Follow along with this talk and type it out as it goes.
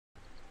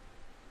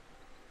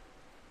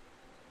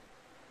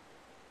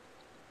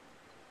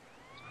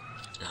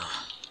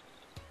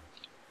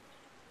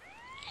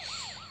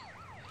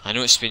I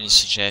know it's been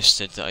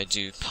suggested that I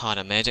do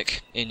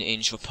paramedic in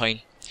Angel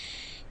Pine.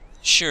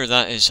 Sure,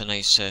 that is a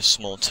nice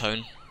small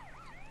town.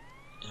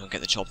 I'll get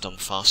the job done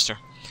faster.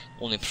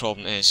 Only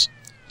problem is,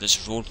 there's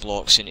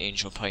roadblocks in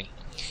Angel Pine.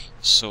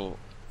 So,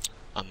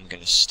 I'm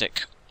gonna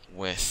stick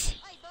with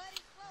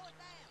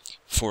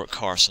Fort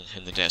Carson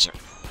in the desert.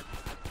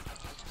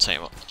 Tell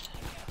you what.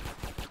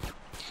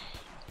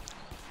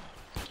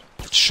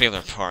 The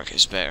trailer park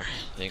is better.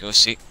 There you go,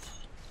 see?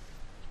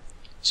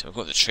 So we'll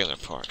go to the trailer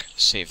park.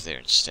 Save there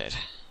instead.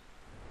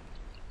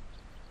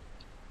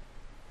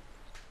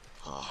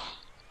 Oh.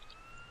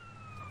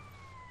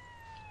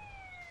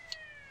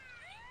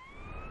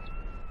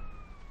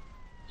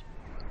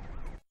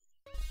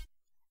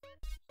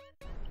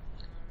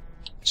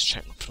 Let's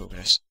check my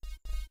progress.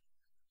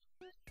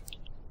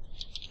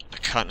 I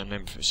can't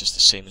remember if it was just the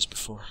same as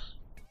before.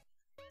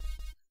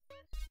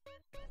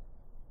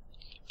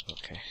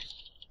 Okay.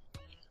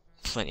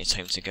 Plenty of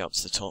time to get up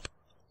to the top.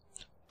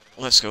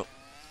 Let's go.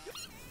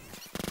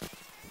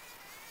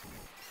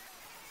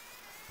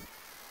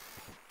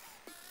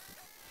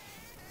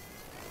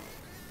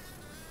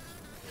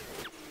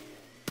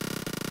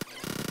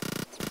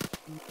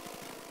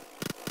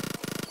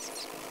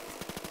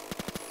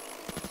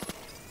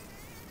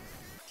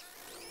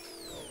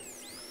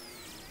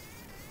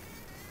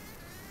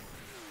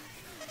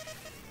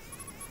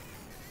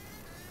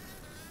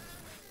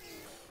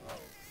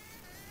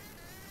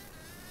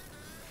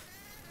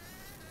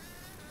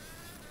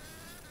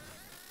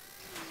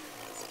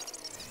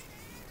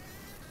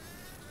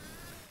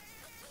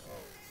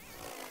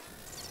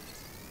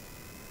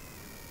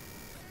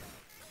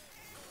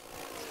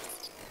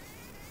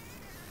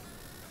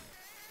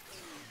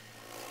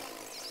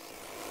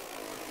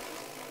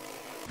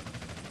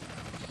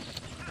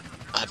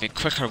 I'd be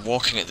quicker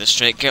walking at this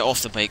rate. Get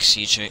off the bike,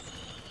 CJ.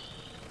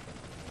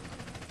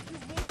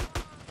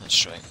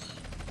 That's right.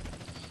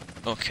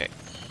 Okay.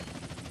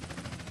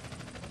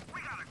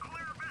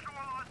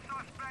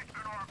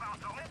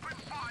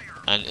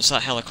 And is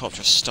that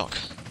helicopter stuck?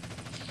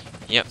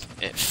 Yep,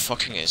 it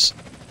fucking is.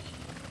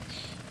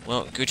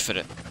 Well, good for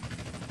it.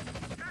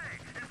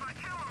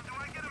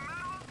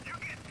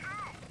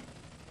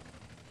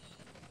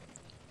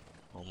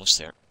 Almost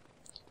there.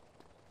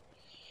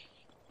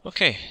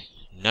 Okay.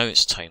 Now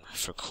it's time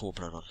for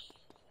Cobra Run.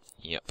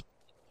 Yep.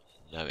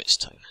 Now it's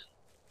time.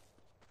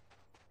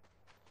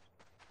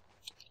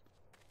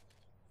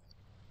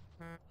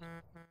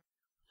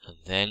 And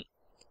then,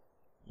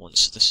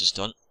 once this is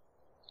done,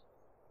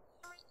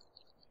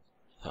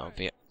 that'll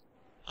be it.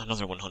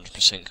 Another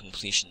 100%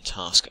 completion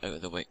task out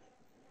of the way.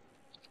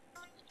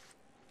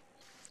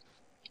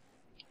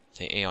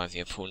 The AI of the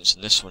opponents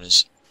in this one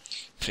is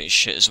pretty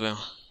shit as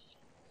well.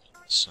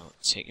 So,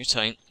 take your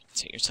time,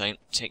 take your time,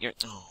 take your...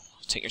 Oh.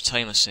 Take your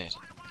time, I said.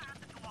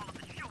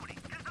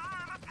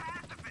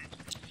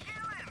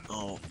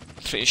 Oh,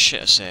 pretty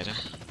shit, I said, eh?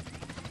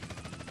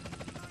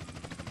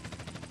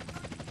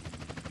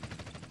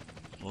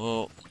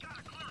 Whoa.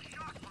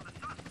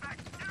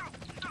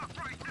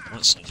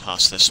 Once I'm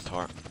past this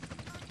part,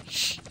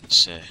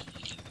 it's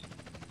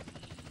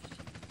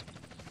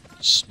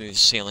smooth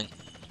sailing.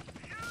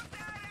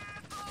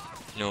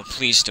 No,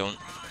 please don't.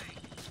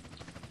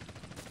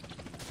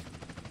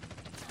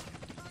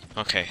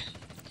 Okay.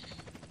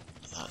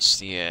 That's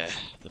the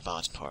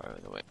bad part out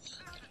of the way.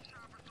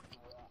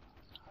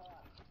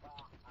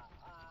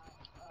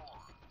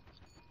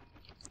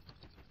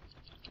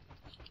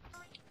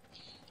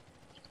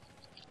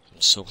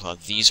 I'm so glad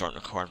these aren't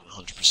required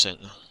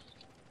 100% now.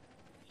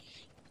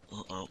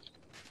 Uh-oh.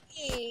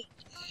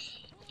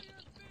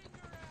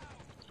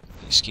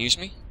 Excuse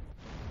me?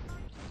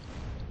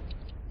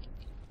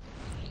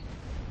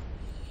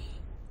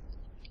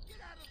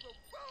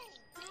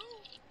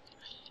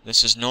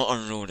 This is not a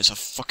road, it's a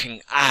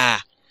fucking...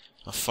 Ah!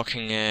 A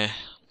fucking,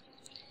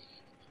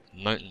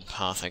 mountain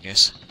path, I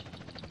guess.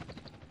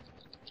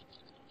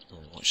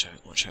 Oh, watch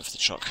out for the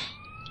truck.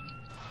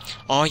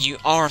 Oh, you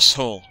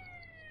arsehole!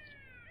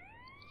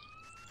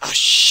 Ah,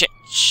 shit,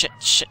 shit,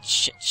 shit,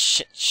 shit,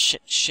 shit,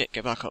 shit, shit,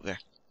 get back up there.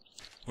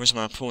 Where's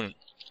my opponent?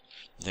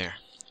 There.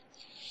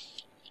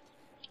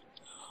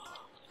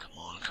 Come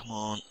on, come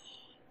on.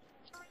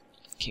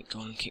 Keep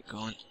going, keep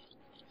going.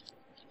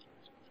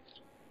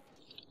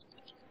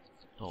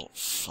 Oh,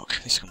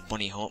 fuck. This can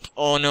bunny hop.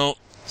 Oh, no.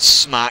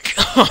 Smack.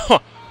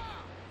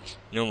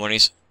 No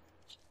worries.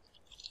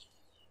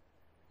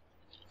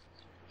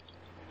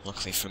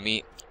 Luckily for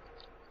me,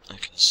 I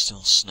can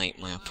still snipe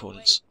my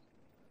opponents.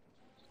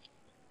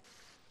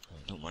 Oh,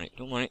 don't worry,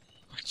 don't worry.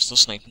 I can still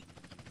snipe them.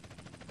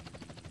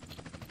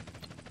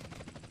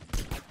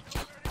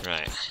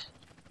 Right.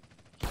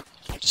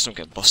 Just don't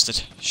get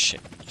busted.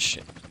 Shit,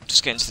 shit.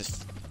 Just get into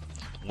the...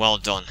 Well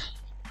done.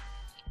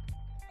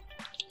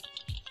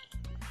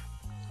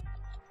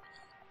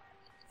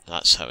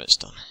 That's how it's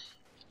done.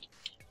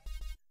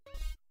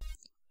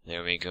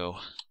 There we go.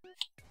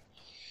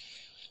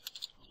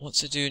 What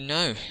to do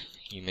now,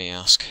 you may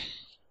ask?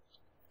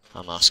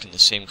 I'm asking the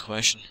same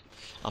question.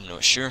 I'm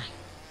not sure.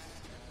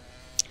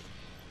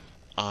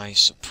 I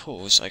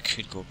suppose I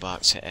could go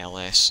back to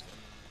LS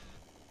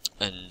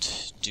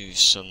and do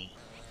some,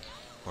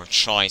 or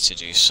try to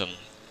do some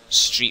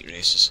street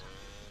races.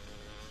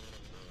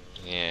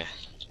 Yeah,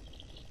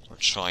 or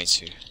try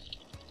to.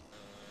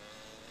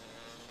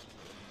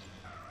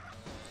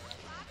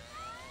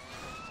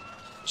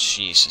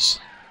 Jesus.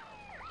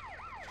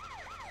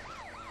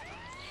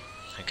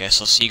 I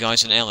guess I'll see you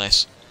guys in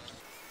LS.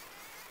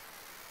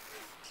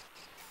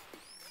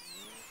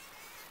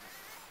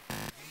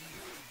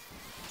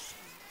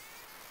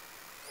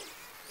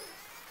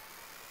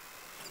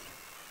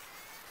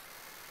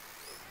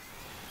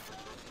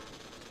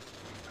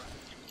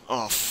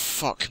 Oh,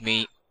 fuck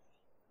me.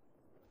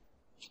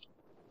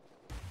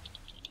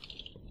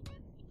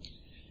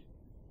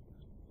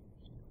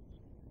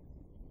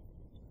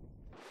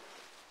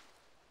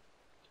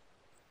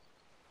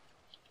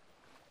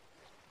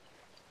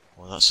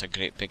 Well, that's a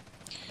great big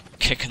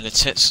kick in the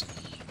tits.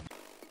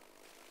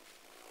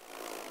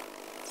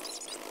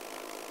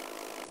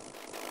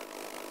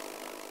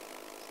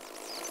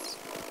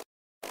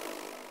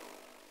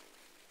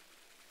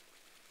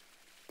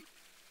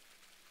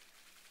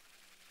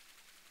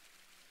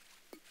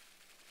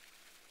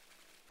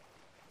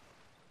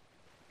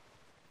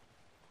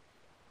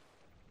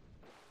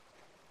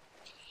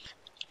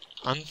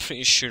 I'm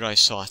pretty sure I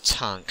saw a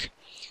tank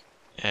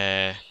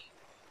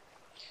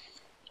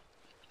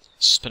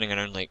spinning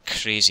around like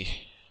crazy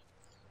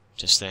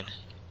just then.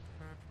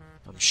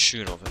 I'm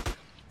sure of it.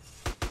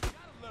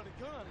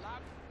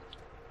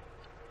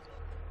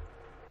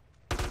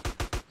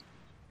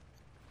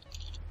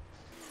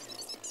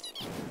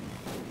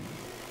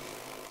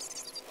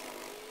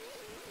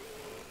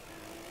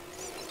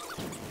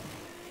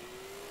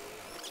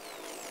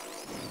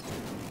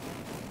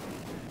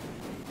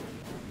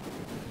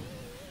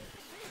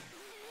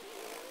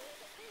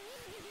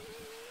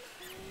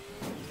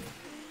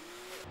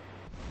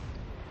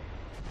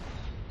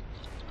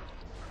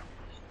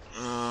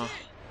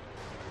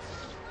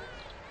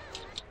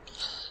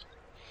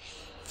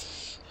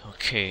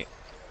 Okay.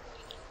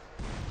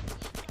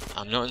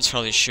 I'm not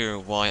entirely sure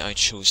why I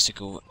chose to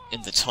go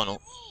in the tunnel,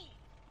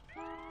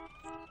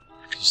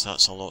 because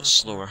that's a lot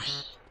slower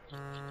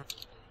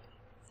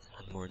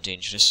and more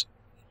dangerous.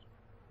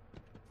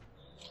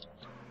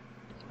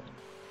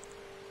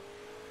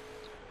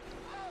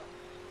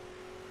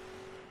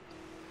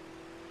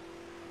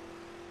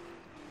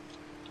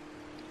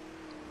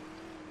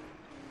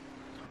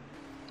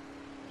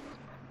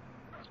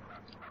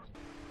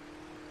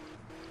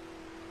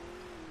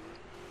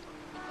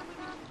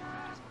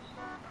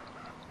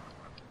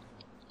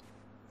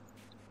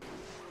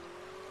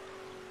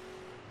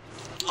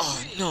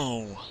 Oh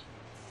no!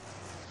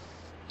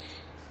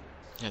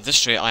 At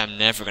this rate, I am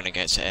never going to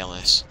get to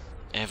LS.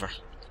 Ever.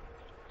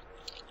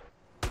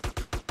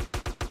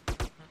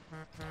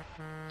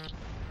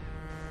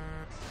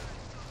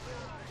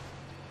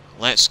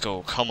 Let's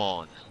go, come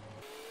on.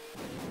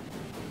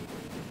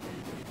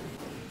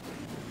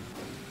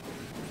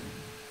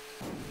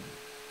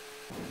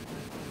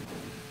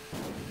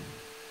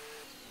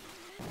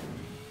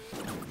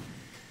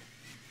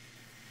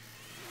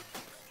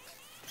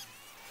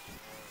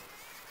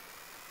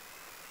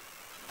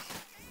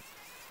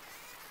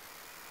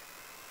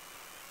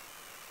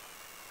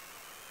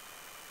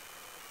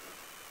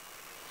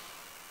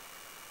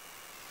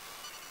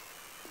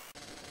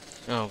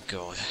 Oh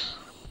god.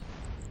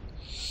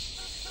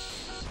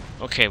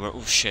 Okay,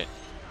 oh shit.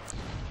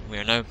 We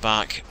are now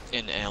back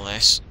in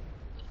LS,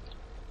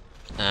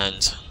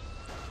 and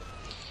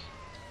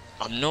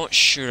I'm not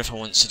sure if I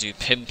want to do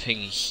pimping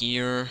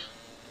here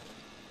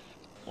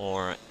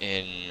or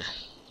in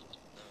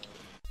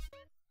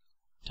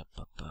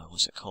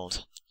what's it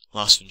called?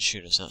 Las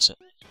Venturas, that's it.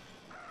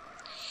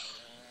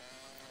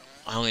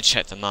 I only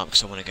checked the map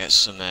because I want to get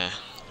some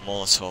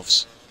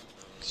Molotovs,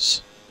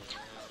 because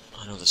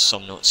I know there's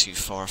some not too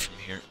far from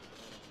here.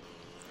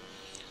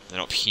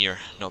 They're up here,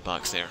 not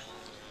back there.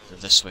 They're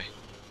this way.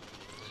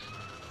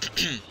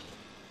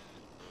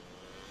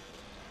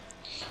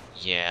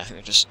 Yeah, I think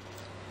they're just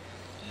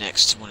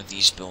next to one of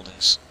these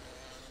buildings.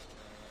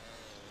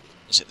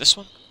 Is it this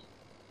one?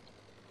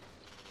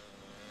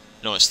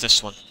 No, it's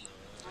this one.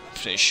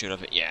 Pretty sure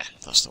of it. Yeah,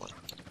 that's the one.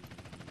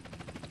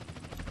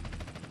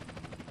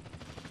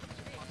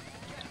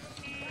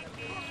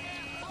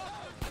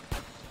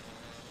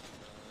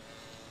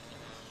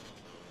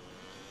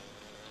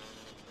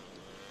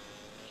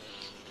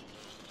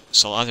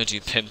 So I'll either do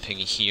pimping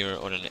here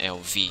or an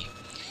LV,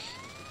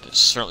 but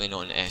certainly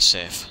not an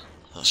SF,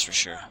 that's for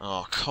sure.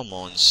 Oh, come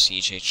on,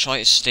 CJ, try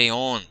to stay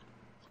on.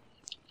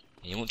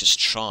 You won't just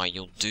try,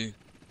 you'll do.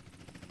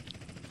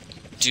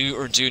 Do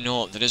or do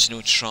not, there is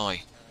no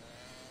try.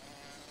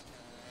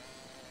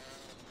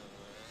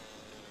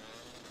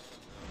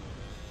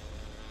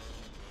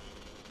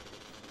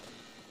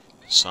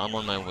 So I'm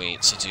on my way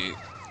to do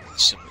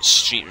some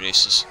street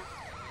races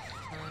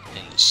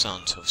in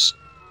Santos,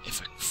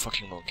 if I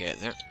fucking will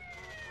get there.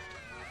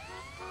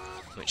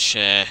 Which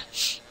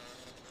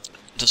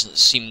doesn't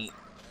seem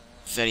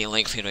very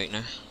likely right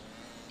now.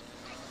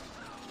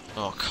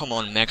 Oh, come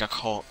on, Mega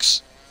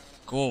Cox.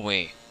 Go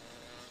away.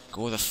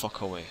 Go the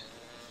fuck away.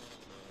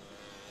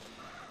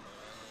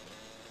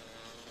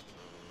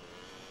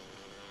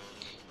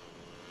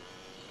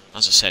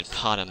 As I said,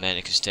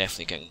 Paramedic is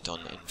definitely getting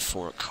done in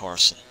Fort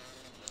Carson.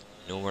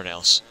 Nowhere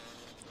else.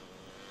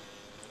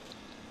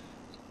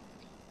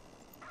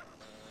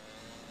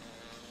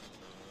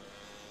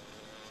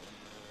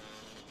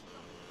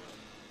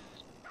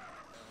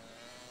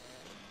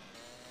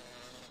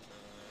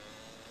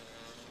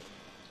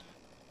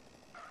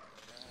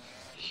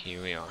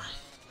 Here we are.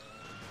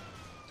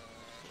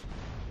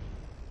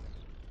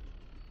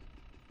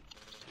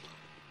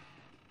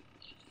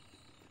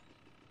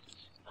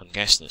 I'm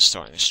guessing that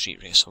starting a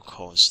street race will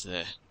cause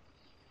the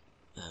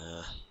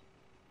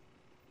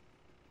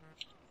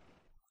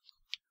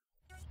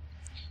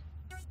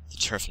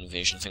turf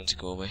invasion thing to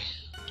go away.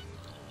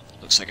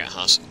 Looks like it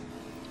has.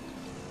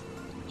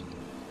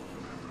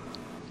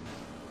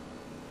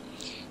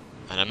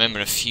 And I remember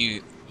a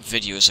few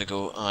videos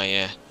ago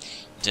I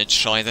did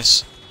try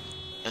this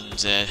and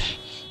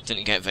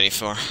didn't get very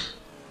far.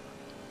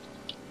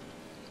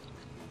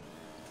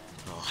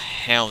 Oh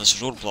hell, there's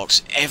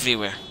roadblocks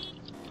everywhere.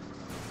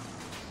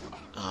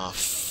 Oh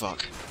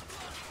fuck.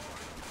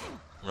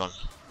 Run.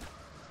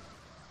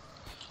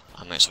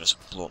 I might as well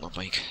just blow up my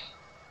bike.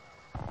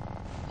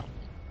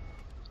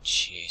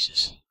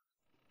 Jesus.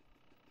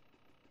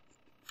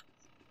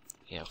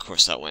 Yeah, of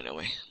course that went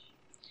away.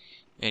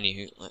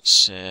 Anywho,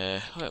 let's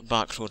how about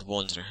Back Road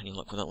Wanderer? Any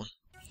luck with that one?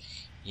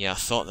 Yeah, I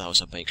thought that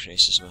was a bike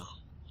race as well.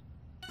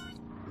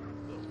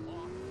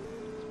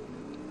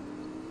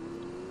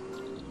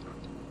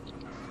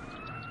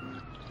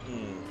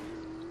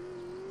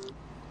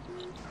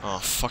 Oh,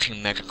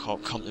 fucking Mega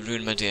Cop, come to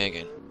ruin my day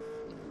again.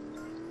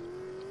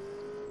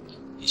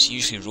 It's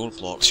usually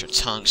roadblocks or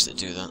tanks that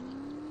do that.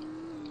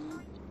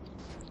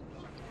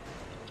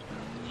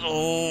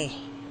 Oh!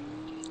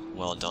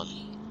 Well done.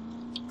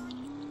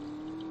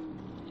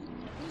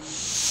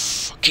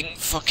 Fucking.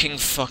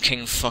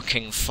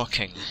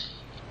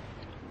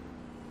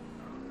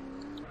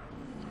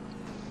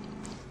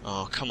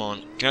 Oh, come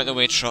on. Get out of the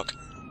way, truck.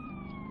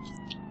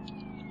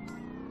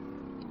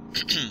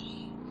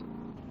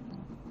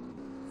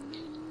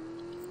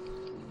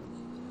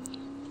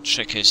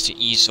 Trick is to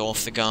ease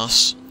off the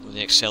gas with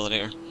the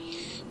accelerator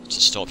to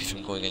stop you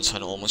from going into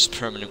an almost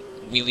permanent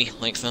wheelie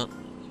like that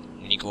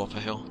when you go up a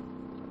hill.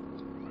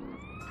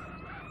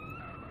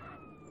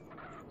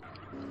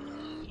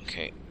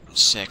 Okay,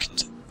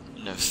 second,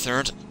 now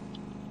third.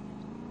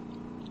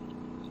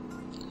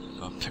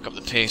 Gotta pick up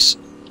the pace.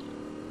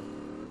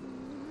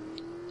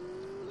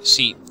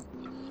 See,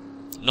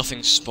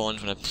 nothing spawned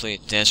when I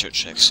played Desert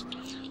Tricks.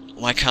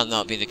 Why can't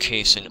that be the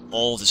case in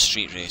all the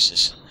street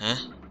races, huh?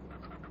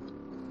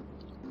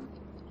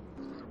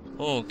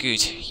 Oh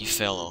good, you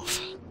fell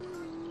off.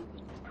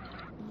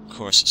 Of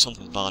course,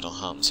 something bad will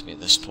happen to me at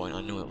this point,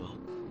 I know it will.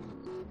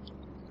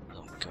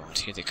 Oh god,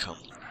 here they come.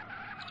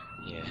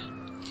 Yeah.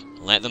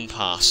 Let them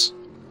pass.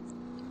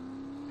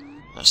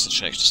 That's the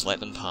trick, just let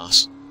them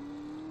pass.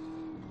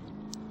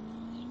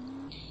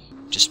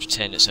 Just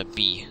pretend it's a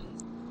B.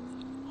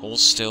 Hold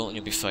still and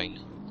you'll be fine.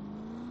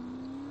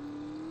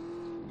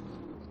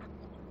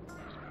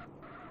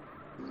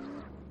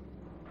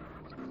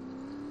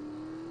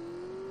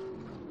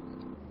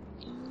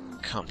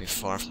 Can't be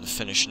far from the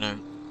finish now.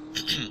 I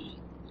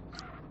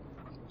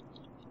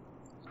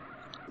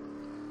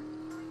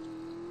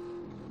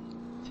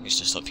think it's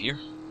just up here.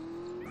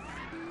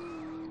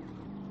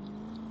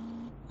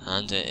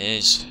 And it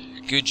is.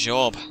 Good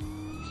job.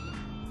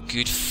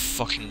 Good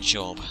fucking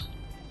job.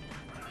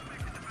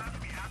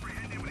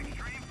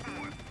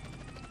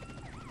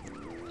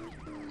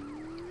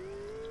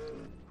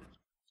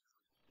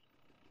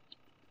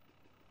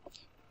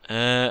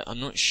 I'm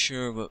not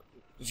sure what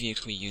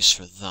vehicle we use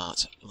for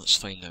that. Let's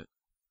find out.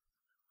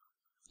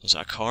 Is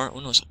that a car? Oh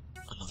no, it's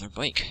another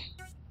bike.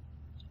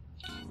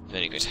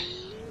 Very good.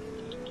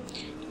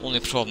 Only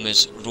problem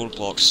is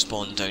roadblocks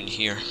spawn down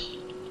here.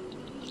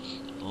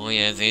 Oh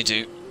yeah, they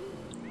do.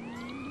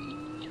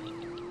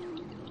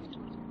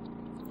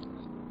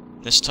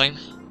 This time?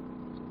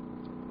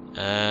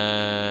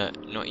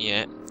 Not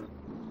yet.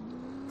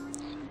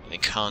 They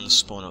can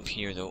spawn up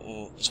here though.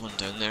 Oh, there's one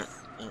down there.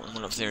 Oh, and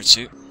one up there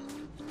too.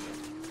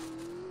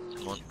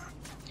 Come on.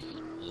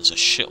 There's a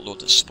shitload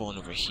that spawn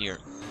over here.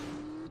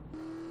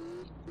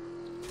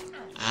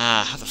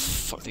 Ah, how the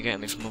fuck they get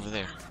me from over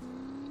there?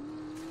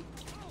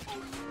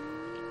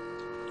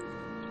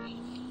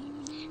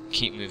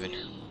 Keep moving.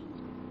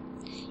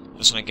 I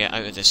just want to get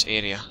out of this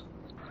area.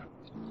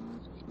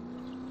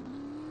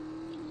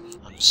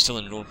 I'm still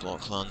in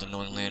roadblock land,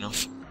 annoyingly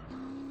enough.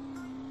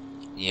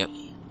 Yep.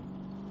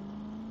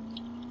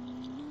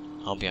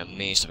 I'll be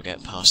amazed if I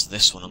get past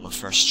this one on my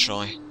first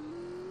try.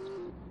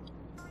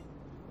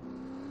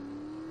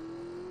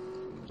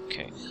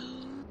 Okay.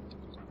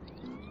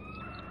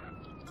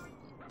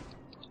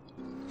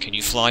 Can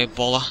you fly,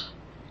 Bolla?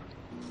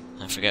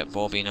 I forget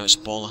Bobby, now it's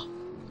Bolla.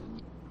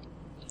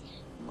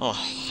 Oh,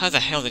 how the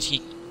hell did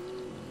he...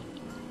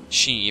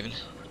 She even.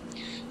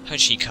 How'd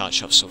she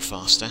catch up so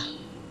fast, eh?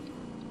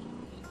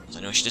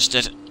 I know she just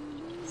did it.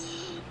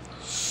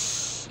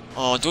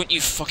 Oh, don't you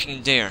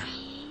fucking dare.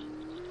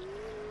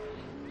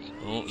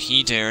 Oh,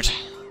 he dared.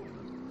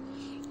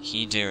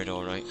 He dared,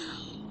 alright.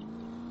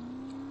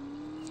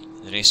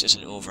 The race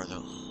isn't over,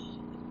 though.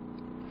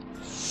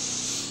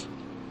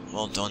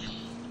 Well done.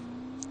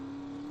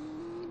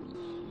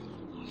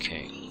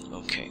 Okay,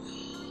 okay.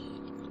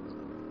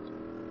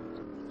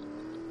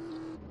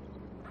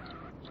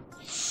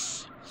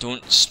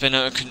 Don't spin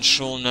out of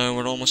control now,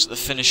 we're almost at the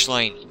finish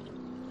line.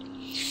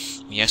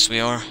 Yes, we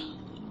are.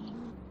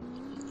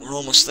 We're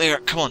almost there,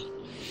 come on.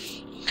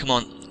 Come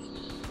on.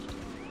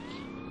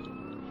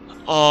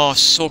 Oh,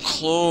 so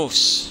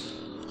close.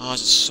 Oh,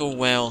 it's so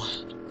well.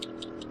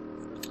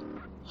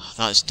 Oh,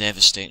 that is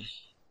devastating.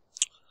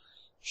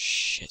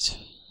 Shit.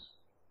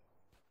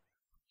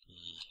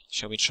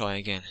 Shall we try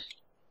again?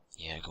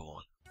 Yeah, go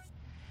on.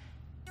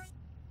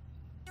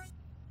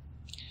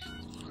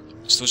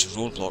 It's those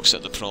roadblocks that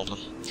are the problem.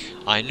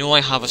 I know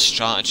I have a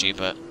strategy,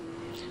 but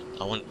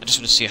I just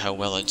want to see how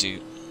well I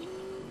do.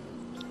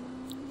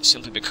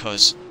 Simply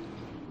because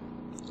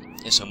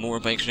it's a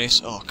motorbike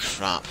race. Oh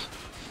crap.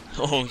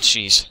 Oh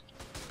jeez.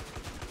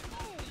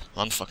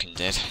 I'm fucking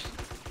dead.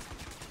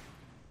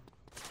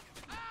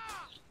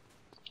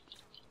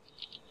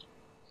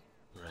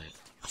 Right,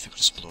 I think we'll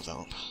just blow that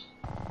up.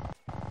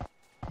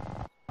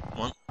 Come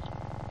on.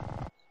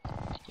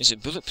 Is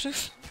it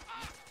bulletproof?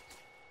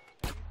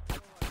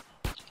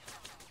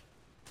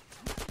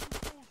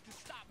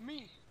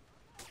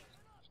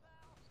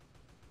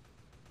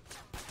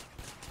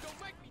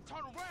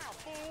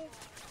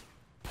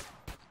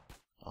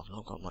 I've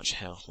not got much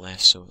health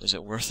left, so is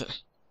it worth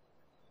it?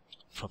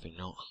 Probably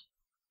not.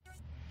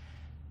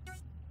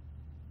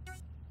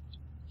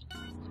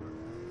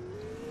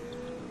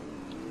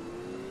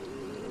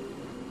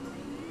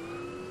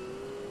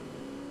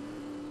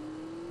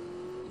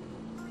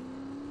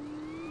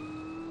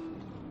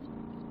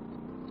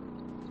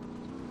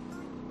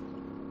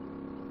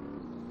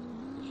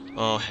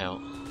 Oh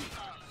hell.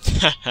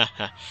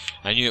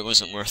 I knew it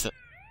wasn't worth it.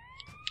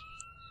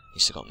 At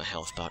least I got my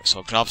health back, so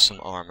I'll grab some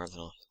armour, then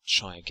I'll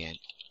try again.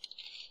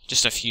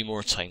 Just a few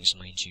more times,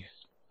 mind you.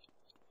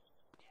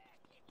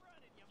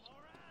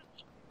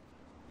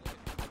 I'll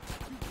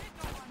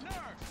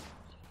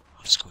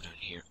just go down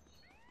here.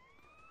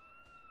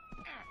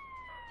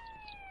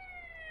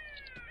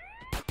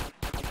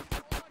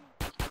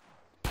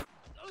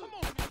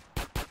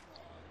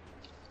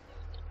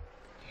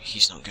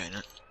 He's not getting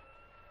it.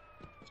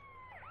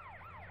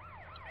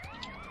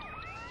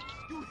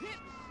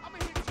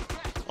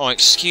 Oh,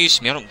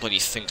 excuse me, I don't bloody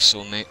think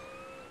so, mate.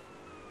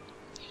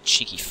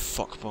 Cheeky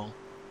fuckball.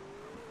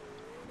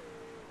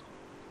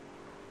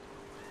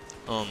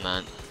 Oh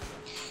man.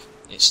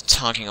 It's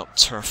tagging up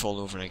turf all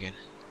over again.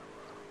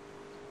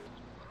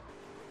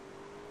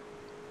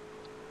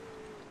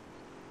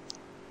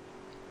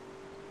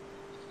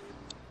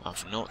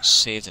 I've not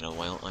saved in a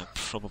while, I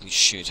probably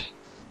should.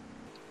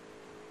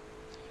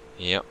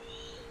 Yep.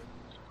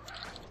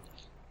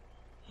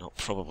 Not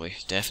probably,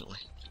 definitely.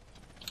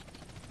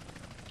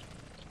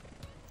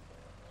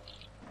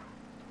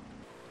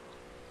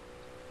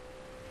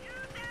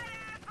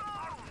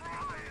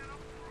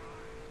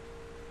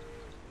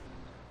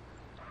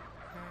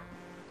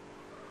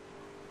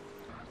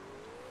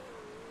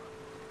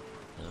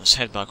 Let's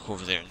head back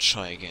over there and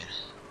try again.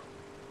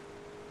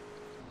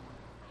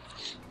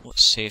 What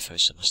safe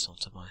house am I still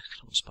to buy? I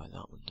can always buy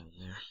that one down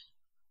there.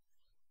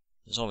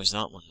 There's always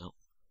that one though.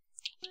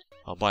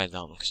 I'll buy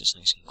that one because it's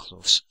nice and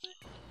close.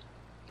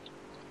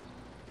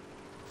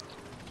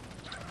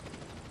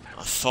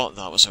 I thought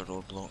that was a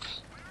roadblock.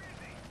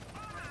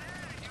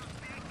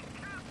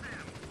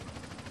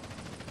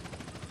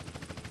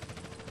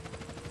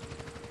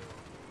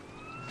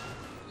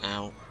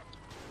 Ow.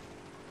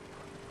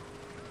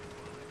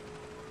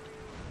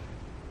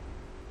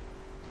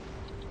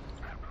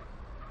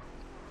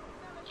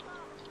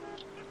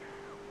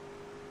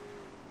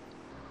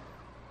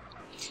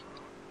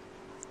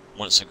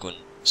 Once I go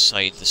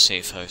inside the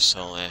safe house,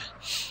 I'll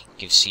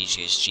give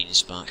CJ his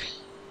jeans back.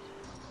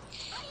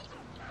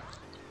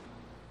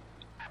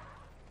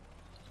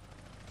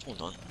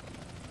 Hold on.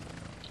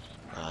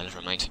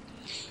 Never mind.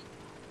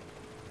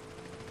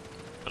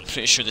 I'm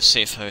pretty sure the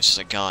safe house is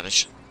a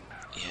garage.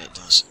 Yeah, it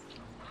does.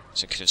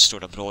 So I could have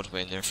stored a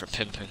Broadway in there for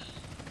pimping.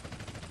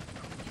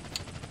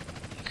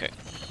 Okay.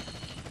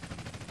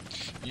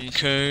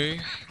 Okay.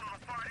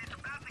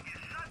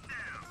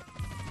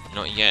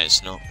 Not yet,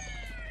 it's not.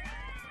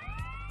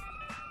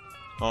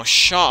 Oh,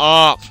 shut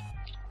up!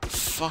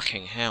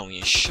 Fucking hell,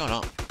 you shut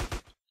up.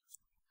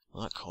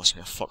 Well, that cost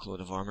me a fuckload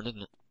of armour,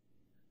 didn't it?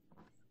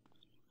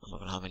 I'm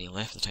not gonna have any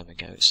left by the time I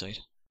get outside.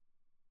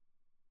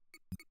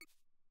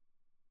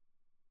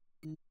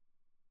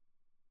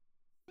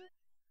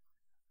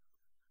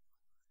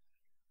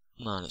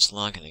 Man, it's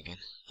lagging again.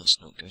 That's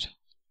not good.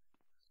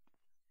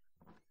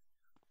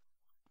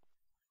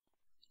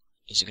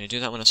 Is it gonna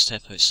do that when I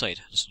step outside?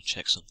 I just want to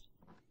check something.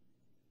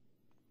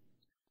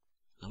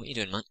 Now, what are you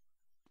doing, man?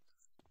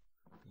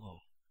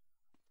 Whoa.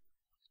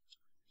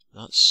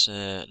 That's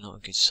not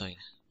a good sign.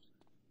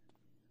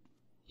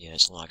 Yeah,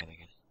 it's lagging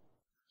again.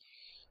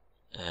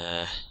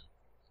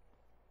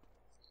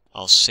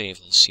 I'll save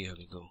and see how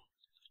we go.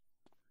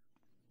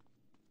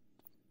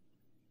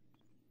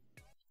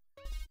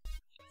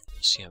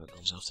 Let's see how it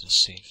goes after the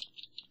save.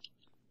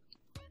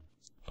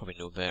 Probably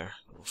no better,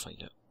 but we'll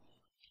find out.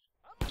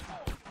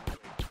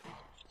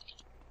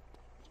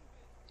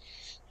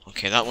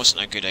 Okay, that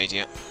wasn't a good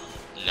idea.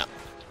 No.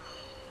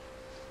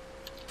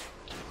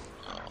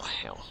 Oh,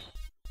 hell.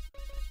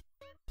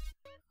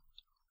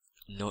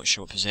 Not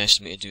sure what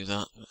possessed me to do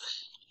that, but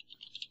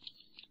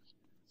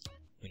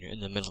when you're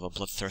in the middle of a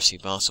bloodthirsty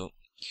battle,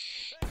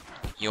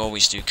 you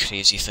always do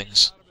crazy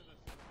things.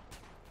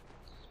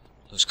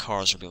 Those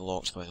cars will be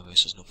locked, by the way,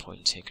 so there's no point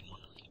in taking one.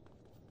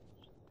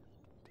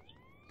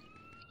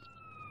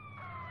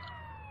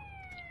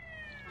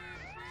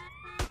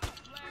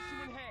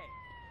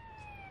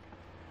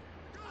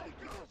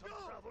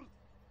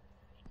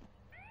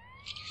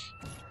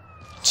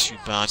 Too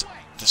bad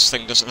this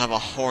thing doesn't have a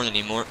horn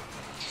anymore.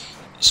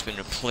 It's been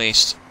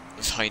replaced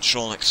with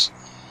hydraulics.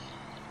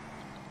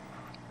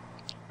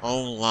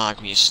 Oh, lag,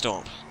 will you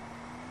stop?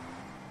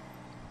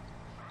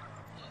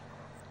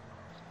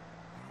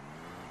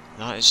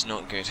 That is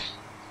not good.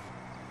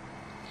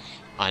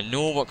 I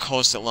know what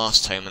caused it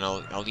last time, and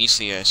I'll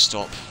easily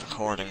stop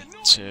recording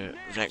to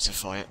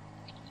rectify it.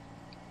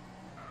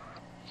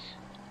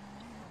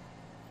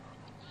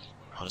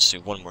 I'll just do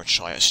one more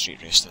try at a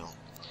street race, then I'll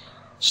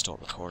stop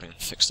recording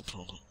and fix the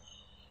problem.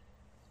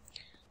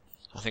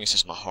 I think it's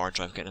just my hard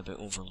drive getting a bit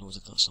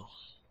overloaded, that's all.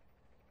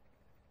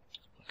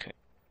 Okay.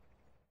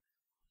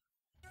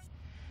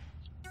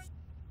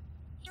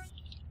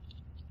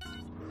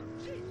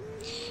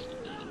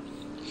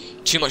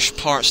 Too much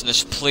parts in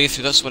this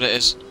playthrough, that's what it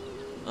is.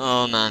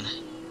 Oh man.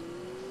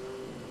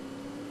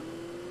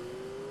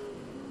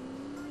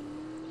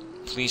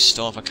 Please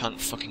stop, I can't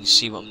fucking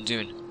see what I'm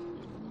doing.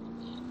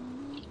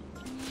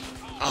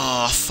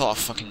 Oh, I thought a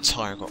fucking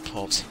tyre got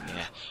popped.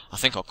 Yeah, I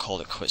think I'll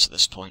call it quits at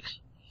this point.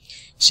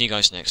 See you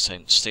guys next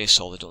time. Stay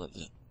solid, don't let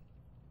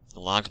the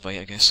lag bite,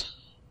 I guess.